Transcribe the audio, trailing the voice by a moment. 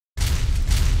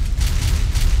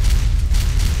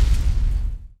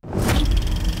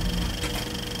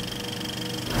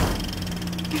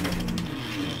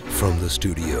From the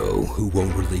studio who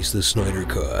won't release the Snyder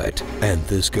Cut, and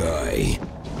this guy.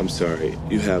 I'm sorry,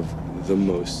 you have the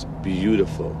most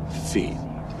beautiful feet.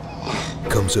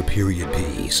 Comes a period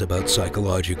piece about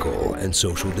psychological and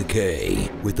social decay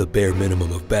with the bare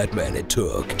minimum of Batman it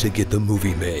took to get the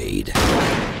movie made.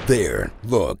 There,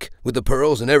 look, with the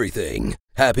pearls and everything.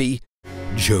 Happy?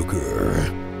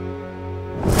 Joker.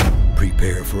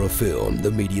 Prepare for a film the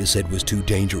media said was too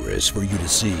dangerous for you to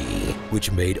see,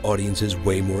 which made audiences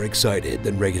way more excited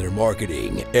than regular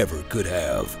marketing ever could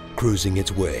have, cruising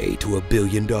its way to $1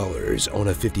 billion on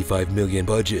a $55 million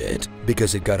budget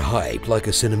because it got hyped like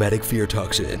a cinematic fear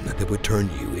toxin that would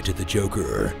turn you into the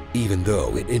Joker, even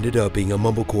though it ended up being a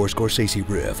mumblecore Scorsese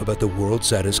riff about the world's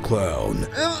saddest clown.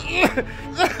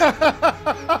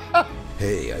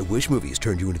 Hey, I wish movies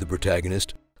turned you into the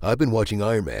protagonist. I've been watching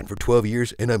Iron Man for 12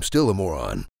 years and I'm still a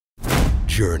moron.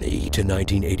 Journey to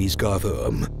 1980s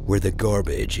Gotham, where the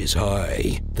garbage is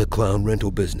high, the clown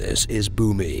rental business is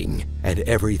booming, and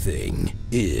everything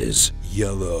is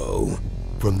yellow.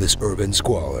 From this urban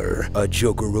squalor, a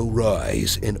Joker will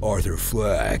rise in Arthur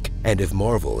Fleck, and if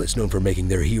Marvel is known for making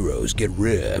their heroes get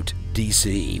ripped,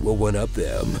 DC will one-up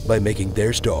them by making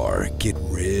their star get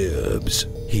ribs.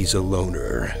 He's a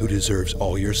loner who deserves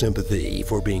all your sympathy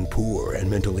for being poor and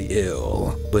mentally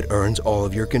ill, but earns all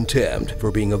of your contempt for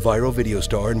being a viral video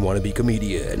star and wannabe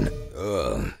comedian.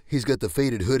 He's got the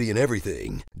faded hoodie and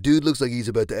everything. Dude looks like he's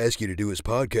about to ask you to do his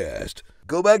podcast.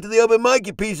 Go back to the open mic,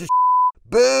 you piece of shit.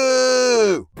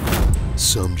 Boo!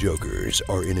 Some Jokers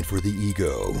are in it for the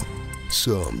ego.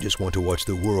 Some just want to watch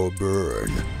the world burn.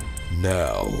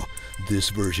 Now, this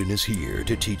version is here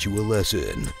to teach you a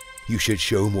lesson. You should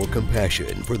show more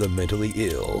compassion for the mentally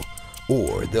ill,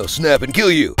 or they'll snap and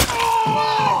kill you.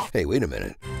 Hey, wait a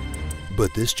minute.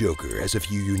 But this Joker has a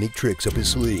few unique tricks up his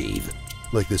sleeve,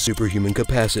 like the superhuman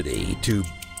capacity to,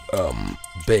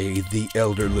 bathe the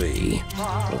elderly.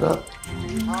 What's up?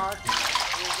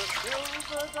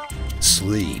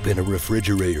 Sleep in a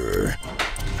refrigerator.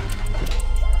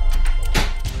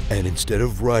 And instead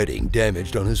of writing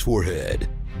damaged on his forehead,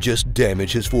 just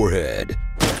damage his forehead.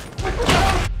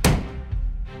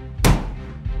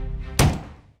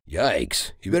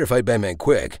 Yikes, you better fight Batman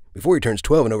quick, before he turns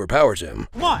 12 and overpowers him.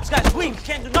 Come on, he's got wings,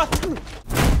 can't do nothing.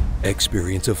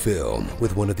 Experience a film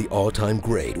with one of the all-time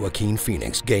great Joaquin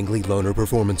Phoenix gangly loner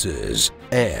performances,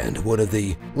 and one of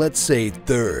the, let's say,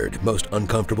 third most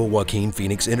uncomfortable Joaquin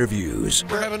Phoenix interviews.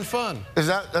 We're having fun. That's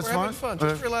We're fun? having fun.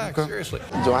 Just relax, Okay. seriously.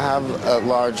 Do I have a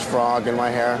large frog in my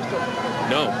hair?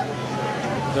 No.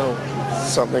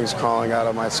 Something's crawling out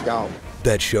of my scalp.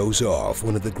 That shows off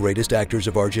one of the greatest actors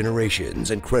of our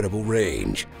generation's incredible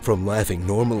range, from laughing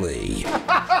normally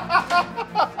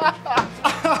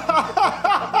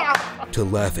to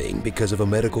laughing because of a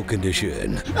medical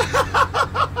condition.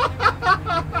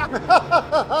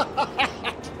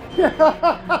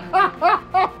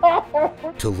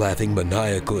 To laughing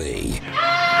maniacally.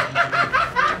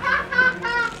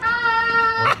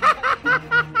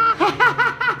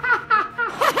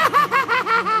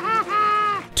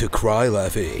 To cry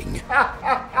laughing.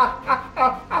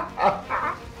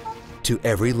 To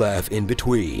every laugh in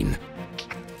between.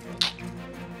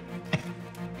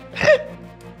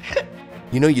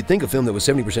 You know, you'd think a film that was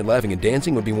 70% laughing and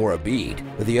dancing would be more upbeat,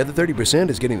 but the other 30%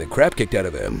 is getting the crap kicked out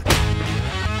of him.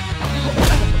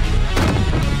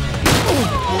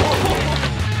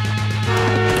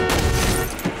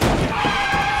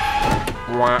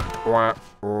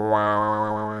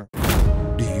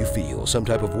 Do you feel some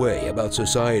type of way about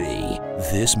society?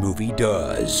 This movie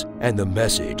does, and the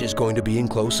message is going to be in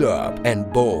close-up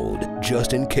and bold,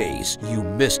 just in case you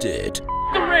missed it.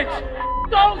 The rich,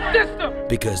 don't system.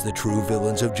 Because the true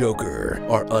villains of Joker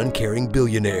are uncaring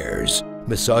billionaires,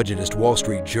 misogynist Wall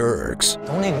Street jerks,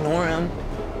 Don't ignore him.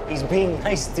 He's being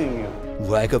nice to you.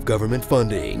 lack of government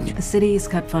funding, The city's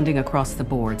cut funding across the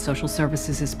board. Social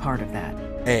services is part of that.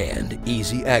 and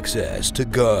easy access to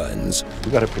guns.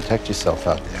 You gotta protect yourself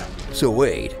out there. So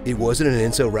wait, it wasn't an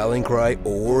incel rallying cry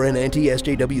or an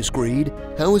anti-SJW screed?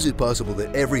 How is it possible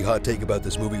that every hot take about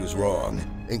this movie was wrong,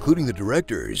 including the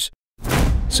directors?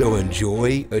 So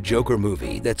enjoy a Joker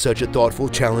movie that's such a thoughtful,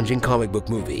 challenging comic book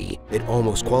movie. It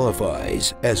almost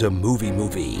qualifies as a movie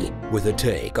with a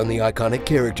take on the iconic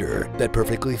character that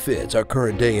perfectly fits our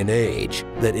current day and age,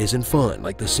 that isn't fun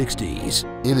like the 60s,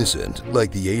 innocent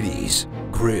like the 80s,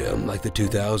 grim like the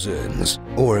 2000s,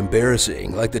 or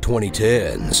embarrassing like the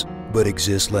 2010s, but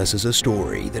exists less as a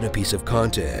story than a piece of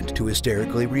content to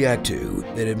hysterically react to,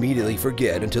 then immediately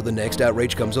forget until the next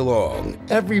outrage comes along.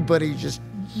 Everybody just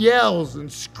yells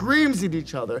and screams at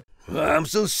each other. I'm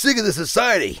so sick of this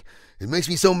society. It makes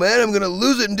me so mad I'm gonna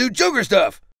lose it and do Joker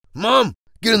stuff. Mom,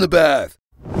 Get in the bath.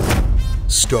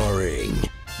 Starring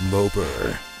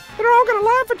Moper. They're all gonna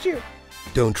laugh at you.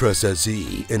 Don't trust a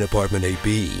Z in apartment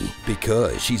 8B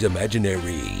because she's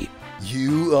imaginary.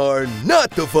 You are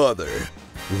not the father.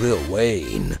 Lil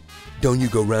Wayne. Don't you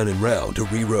go round and round to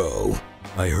re-row.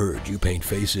 I heard you paint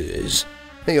faces.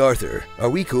 Hey Arthur,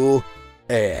 are we cool?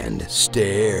 And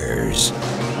stairs.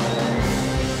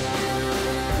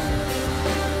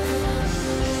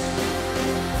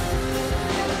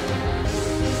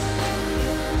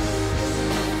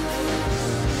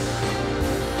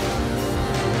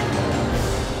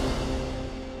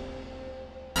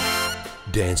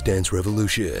 Dance Dance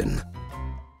Revolution.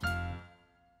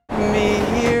 Me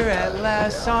here at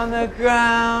last on the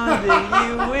ground, and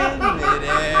you in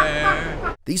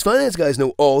midair. These finance guys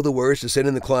know all the words to send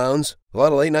in the clowns. A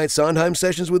lot of late night Sondheim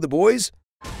sessions with the boys.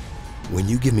 When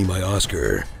you give me my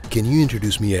Oscar, can you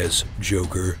introduce me as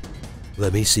Joker?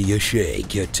 Let me see you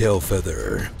shake your tail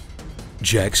feather.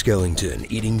 Jack Skellington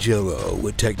eating Jell-O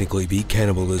would technically be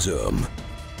cannibalism.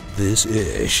 This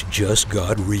ish just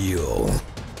got real.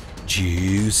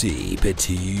 Juicy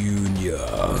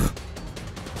Petunia.